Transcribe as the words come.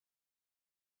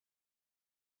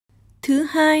Thứ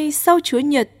hai sau Chúa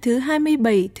Nhật thứ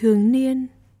 27 thường niên.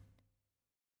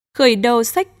 Khởi đầu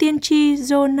sách tiên tri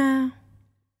Giô-na.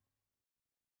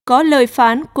 Có lời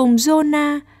phán cùng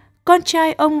Giô-na, con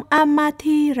trai ông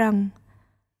A-ma-thi rằng: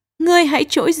 Ngươi hãy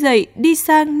trỗi dậy đi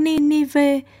sang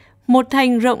Ni-ni-vê, một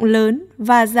thành rộng lớn,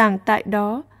 và giảng tại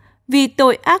đó, vì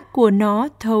tội ác của nó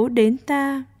thấu đến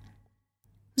ta.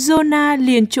 Giô-na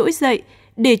liền trỗi dậy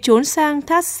để trốn sang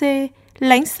Thát-xê,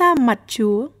 lánh xa mặt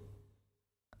Chúa.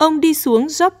 Ông đi xuống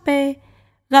Gióp-pê,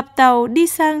 gặp tàu đi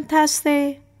sang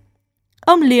Thát-xê.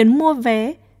 Ông liền mua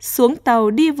vé, xuống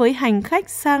tàu đi với hành khách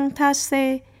sang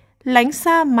Thát-xê, lánh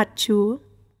xa mặt Chúa.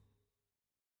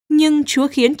 Nhưng Chúa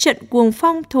khiến trận cuồng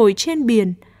phong thổi trên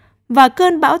biển, và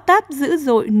cơn bão táp dữ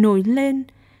dội nổi lên,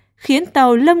 khiến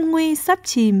tàu lâm nguy sắp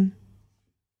chìm.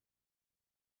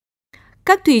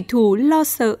 Các thủy thủ lo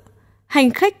sợ, hành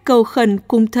khách cầu khẩn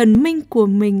cùng thần minh của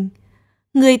mình.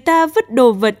 Người ta vứt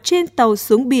đồ vật trên tàu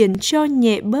xuống biển cho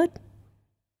nhẹ bớt.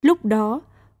 Lúc đó,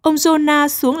 ông Giô-na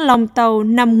xuống lòng tàu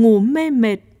nằm ngủ mê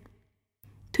mệt.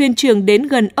 Thuyền trưởng đến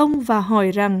gần ông và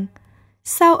hỏi rằng: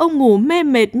 Sao ông ngủ mê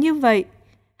mệt như vậy?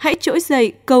 Hãy trỗi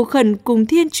dậy cầu khẩn cùng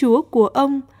Thiên Chúa của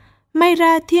ông. May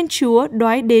ra Thiên Chúa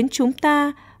đoái đến chúng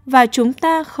ta và chúng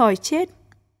ta khỏi chết.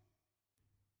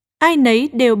 Ai nấy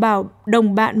đều bảo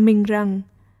đồng bạn mình rằng: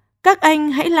 Các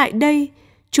anh hãy lại đây,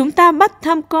 chúng ta bắt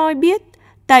thăm coi biết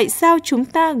tại sao chúng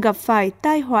ta gặp phải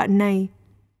tai họa này.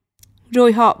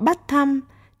 Rồi họ bắt thăm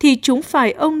thì chúng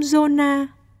phải ông Giô-na.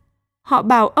 Họ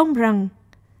bảo ông rằng: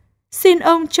 Xin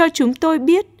ông cho chúng tôi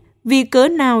biết vì cớ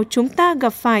nào chúng ta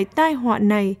gặp phải tai họa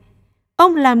này.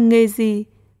 Ông làm nghề gì,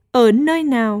 ở nơi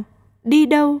nào, đi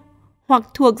đâu, hoặc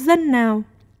thuộc dân nào?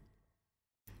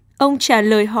 Ông trả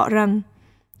lời họ rằng: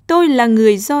 Tôi là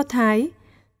người Do Thái.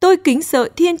 Tôi kính sợ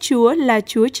Thiên Chúa là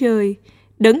Chúa Trời,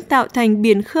 đấng tạo thành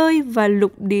biển khơi và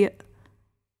lục địa.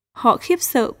 Họ khiếp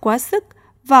sợ quá sức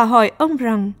và hỏi ông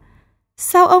rằng: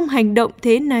 Sao ông hành động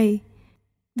thế này?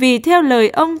 Vì theo lời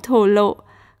ông thổ lộ,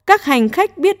 các hành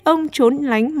khách biết ông trốn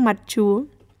lánh mặt Chúa.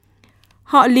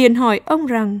 Họ liền hỏi ông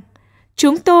rằng: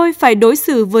 Chúng tôi phải đối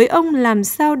xử với ông làm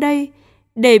sao đây,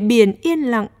 để biển yên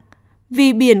lặng,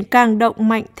 vì biển càng động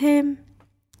mạnh thêm.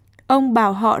 Ông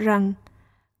bảo họ rằng: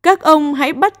 Các ông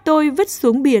hãy bắt tôi vứt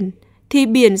xuống biển, thì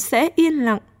biển sẽ yên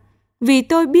lặng, vì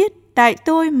tôi biết tại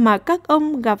tôi mà các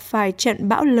ông gặp phải trận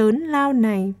bão lớn lao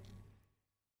này.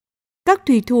 Các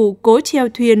thủy thủ cố chèo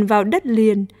thuyền vào đất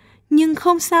liền, nhưng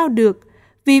không sao được,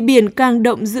 vì biển càng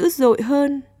động dữ dội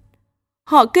hơn.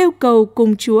 Họ kêu cầu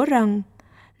cùng Chúa rằng: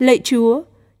 Lạy Chúa,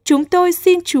 chúng tôi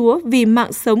xin Chúa vì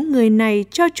mạng sống người này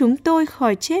cho chúng tôi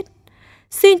khỏi chết.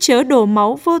 Xin chớ đổ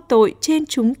máu vô tội trên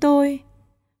chúng tôi.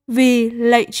 Vì,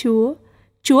 lạy Chúa,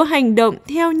 Chúa hành động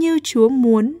theo như Chúa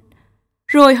muốn.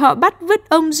 Rồi họ bắt vứt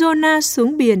ông Giô-na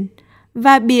xuống biển,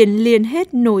 và biển liền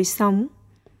hết nổi sóng.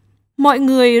 Mọi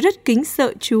người rất kính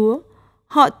sợ Chúa.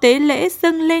 Họ tế lễ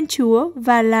dâng lên Chúa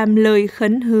và làm lời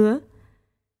khấn hứa.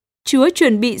 Chúa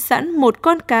chuẩn bị sẵn một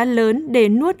con cá lớn để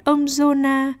nuốt ông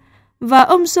Giô-na, và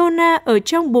ông Giô-na ở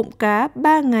trong bụng cá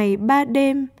 3 ngày 3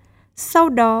 đêm. Sau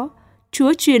đó,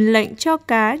 Chúa truyền lệnh cho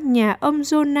cá nhà ông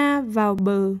Giô-na vào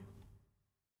bờ.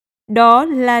 Đó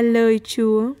là lời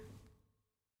Chúa.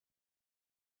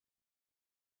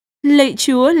 Lạy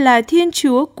Chúa là Thiên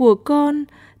Chúa của con,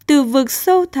 từ vực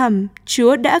sâu thẳm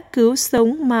Chúa đã cứu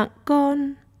sống mạng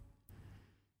con.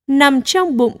 Nằm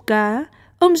trong bụng cá,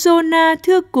 ông Giô-na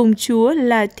thưa cùng Chúa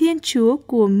là Thiên Chúa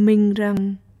của mình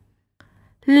rằng: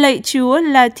 Lạy Chúa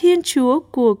là Thiên Chúa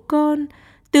của con,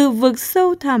 từ vực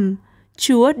sâu thẳm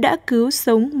Chúa đã cứu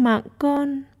sống mạng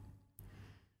con.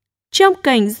 Trong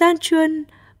cảnh gian truân,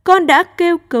 con đã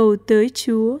kêu cầu tới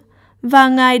Chúa, và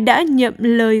Ngài đã nhậm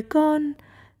lời con.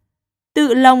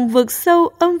 Tự lòng vực sâu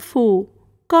âm phủ,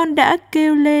 con đã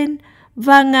kêu lên,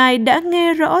 và Ngài đã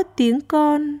nghe rõ tiếng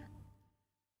con.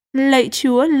 Lạy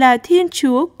Chúa là Thiên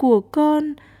Chúa của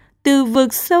con, từ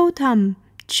vực sâu thẳm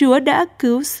Chúa đã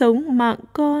cứu sống mạng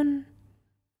con.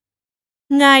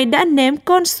 Ngài đã ném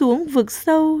con xuống vực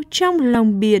sâu trong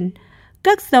lòng biển,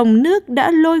 các dòng nước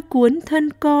đã lôi cuốn thân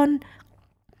con,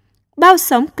 bao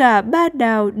sóng cả ba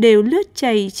đào đều lướt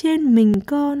chảy trên mình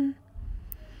con.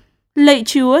 Lạy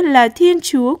Chúa là Thiên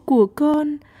Chúa của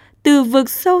con, từ vực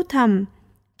sâu thẳm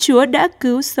Chúa đã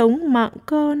cứu sống mạng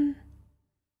con.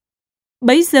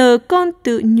 Bấy giờ con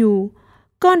tự nhủ,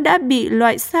 con đã bị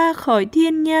loại xa khỏi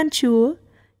thiên nhan Chúa,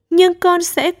 nhưng con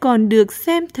sẽ còn được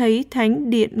xem thấy thánh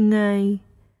điện Ngài.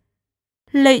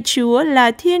 Lạy Chúa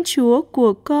là Thiên Chúa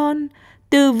của con,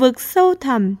 từ vực sâu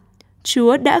thẳm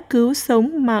Chúa đã cứu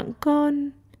sống mạng con.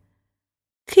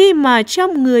 Khi mà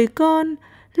trong người con,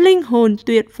 linh hồn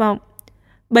tuyệt vọng,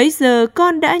 bấy giờ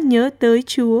con đã nhớ tới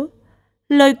Chúa.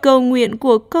 lời cầu nguyện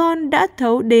của con đã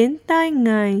thấu đến tai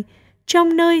Ngài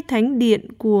trong nơi thánh điện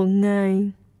của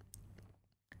Ngài.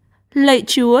 Lạy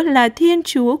Chúa là Thiên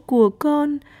Chúa của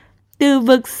con, từ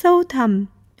vực sâu thẳm,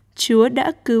 Chúa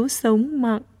đã cứu sống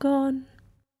mạng con.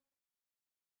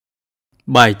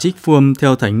 Bài trích phúc âm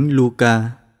theo Thánh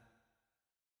Luca.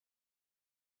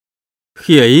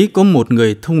 Khi ấy có một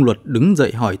người thông luật đứng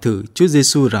dậy hỏi thử Chúa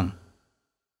Giêsu rằng: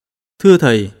 Thưa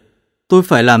Thầy, tôi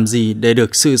phải làm gì để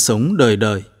được sự sống đời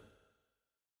đời?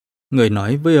 Người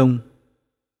nói với ông: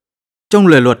 Trong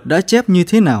lời luật đã chép như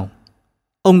thế nào?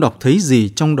 Ông đọc thấy gì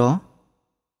trong đó?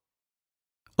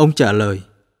 Ông trả lời: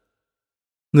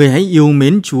 Người hãy yêu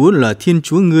mến Chúa là Thiên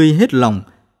Chúa ngươi hết lòng,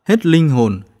 hết linh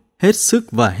hồn, hết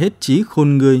sức và hết trí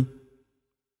khôn ngươi,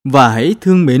 và hãy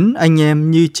thương mến anh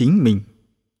em như chính mình.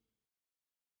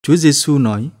 Chúa Giêsu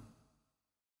nói: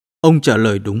 Ông trả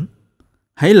lời đúng,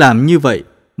 hãy làm như vậy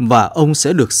và ông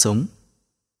sẽ được sống.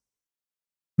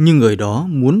 Nhưng người đó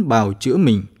muốn bào chữa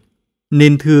mình,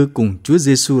 nên thưa cùng Chúa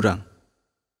Giêsu rằng: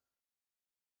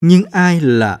 Nhưng ai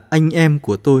là anh em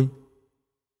của tôi?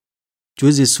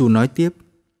 Chúa Giêsu nói tiếp: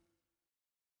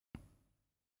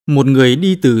 Một người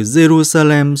đi từ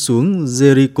Jerusalem xuống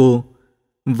Jericho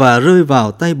và rơi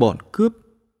vào tay bọn cướp.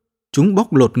 Chúng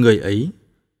bóc lột người ấy,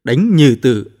 đánh nhừ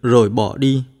tử rồi bỏ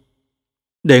đi,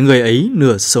 để người ấy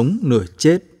nửa sống nửa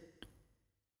chết.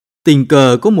 Tình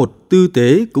cờ có một tư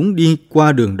tế cũng đi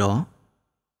qua đường đó.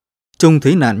 Trông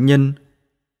thấy nạn nhân,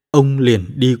 ông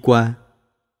liền đi qua.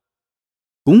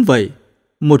 Cũng vậy,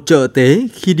 một trợ tế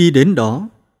khi đi đến đó,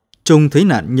 trông thấy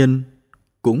nạn nhân,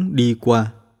 cũng đi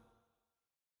qua.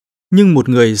 Nhưng một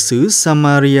người xứ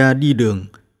Samaria đi đường,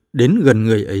 đến gần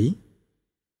người ấy,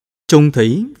 trông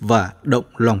thấy và động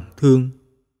lòng thương.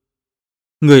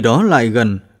 Người đó lại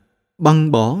gần,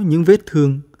 băng bó những vết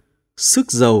thương,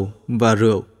 sức dầu và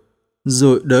rượu,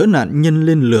 rồi đỡ nạn nhân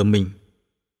lên lừa mình,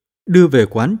 đưa về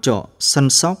quán trọ săn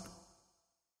sóc.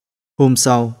 Hôm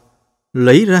sau,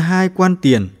 lấy ra 2 quan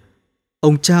tiền,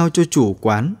 ông trao cho chủ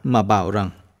quán mà bảo rằng: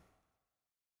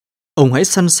 Ông hãy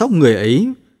săn sóc người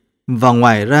ấy, và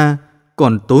ngoài ra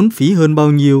còn tốn phí hơn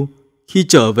bao nhiêu, khi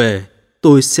trở về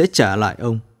tôi sẽ trả lại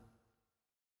ông.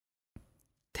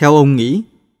 Theo ông nghĩ,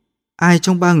 ai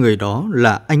trong 3 người đó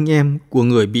là anh em của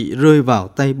người bị rơi vào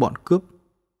tay bọn cướp?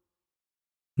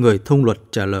 Người thông luật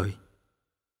trả lời: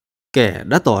 Kẻ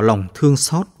đã tỏ lòng thương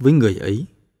xót với người ấy.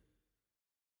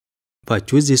 Và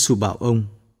Chúa Giêsu bảo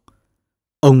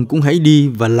ông cũng hãy đi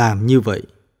và làm như vậy.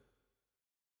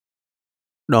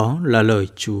 Đó là lời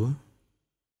Chúa.